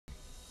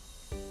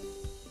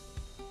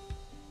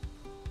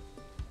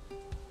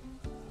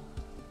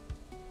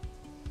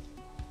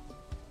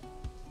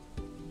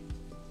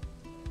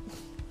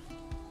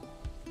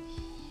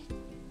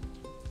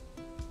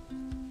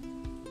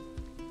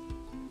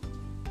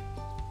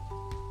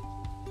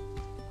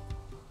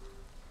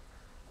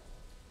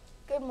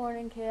Good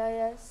morning,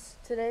 KIS.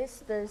 Today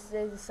is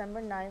Thursday,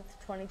 December 9th,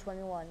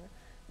 2021.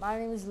 My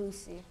name is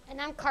Lucy. And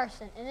I'm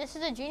Carson, and this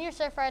is a Junior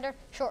Surf Rider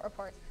Short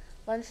Report.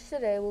 Lunch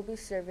today will be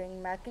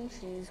serving mac and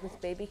cheese with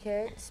baby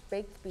carrots,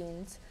 baked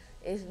beans,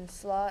 Asian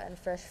slaw, and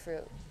fresh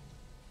fruit.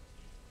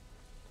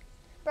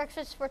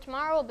 Breakfast for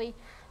tomorrow will be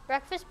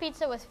breakfast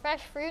pizza with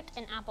fresh fruit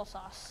and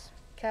applesauce.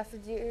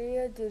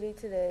 Cafeteria duty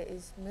today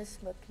is Miss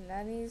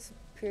McNanny's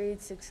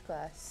Period 6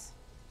 class.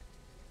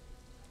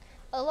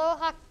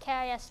 Aloha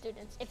KIS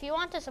students. If you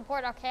want to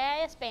support our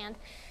KIS band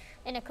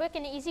in a quick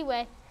and easy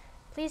way,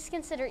 please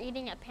consider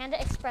eating at Panda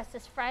Express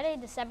this Friday,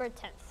 December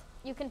 10th.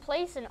 You can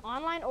place an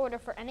online order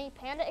for any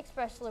Panda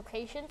Express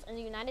locations in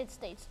the United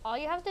States. All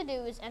you have to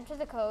do is enter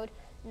the code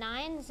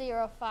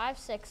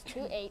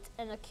 905628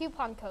 in the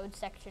coupon code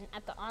section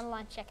at the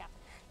online checkout.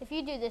 If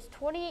you do this,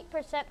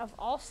 28% of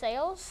all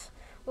sales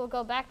will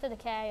go back to the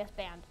KIS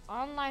band.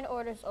 Online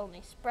orders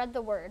only. Spread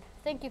the word.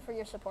 Thank you for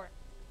your support.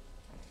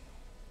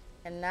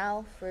 And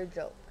now for a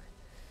joke.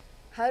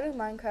 How do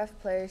Minecraft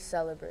players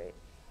celebrate?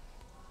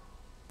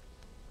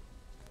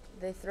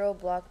 They throw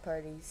block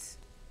parties.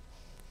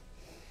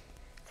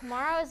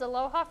 Tomorrow is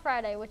Aloha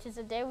Friday, which is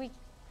a day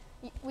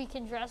we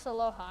can dress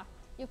aloha.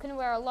 You can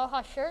wear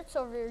aloha shirts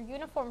over your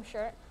uniform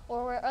shirt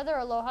or wear other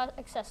aloha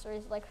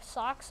accessories like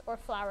socks or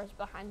flowers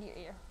behind your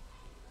ear.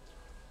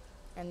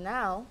 And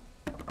now,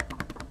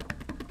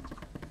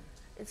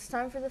 it's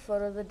time for the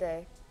photo of the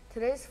day.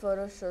 Today's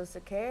photo shows the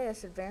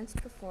KIS Advanced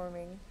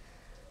performing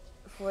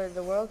for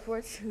the World War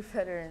II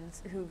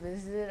veterans who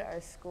visited our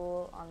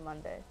school on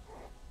Monday.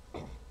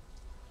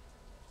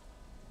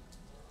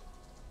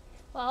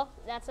 Well,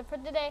 that's it for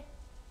today.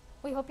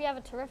 We hope you have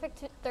a terrific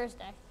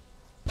Thursday.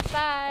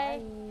 Bye.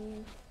 Bye.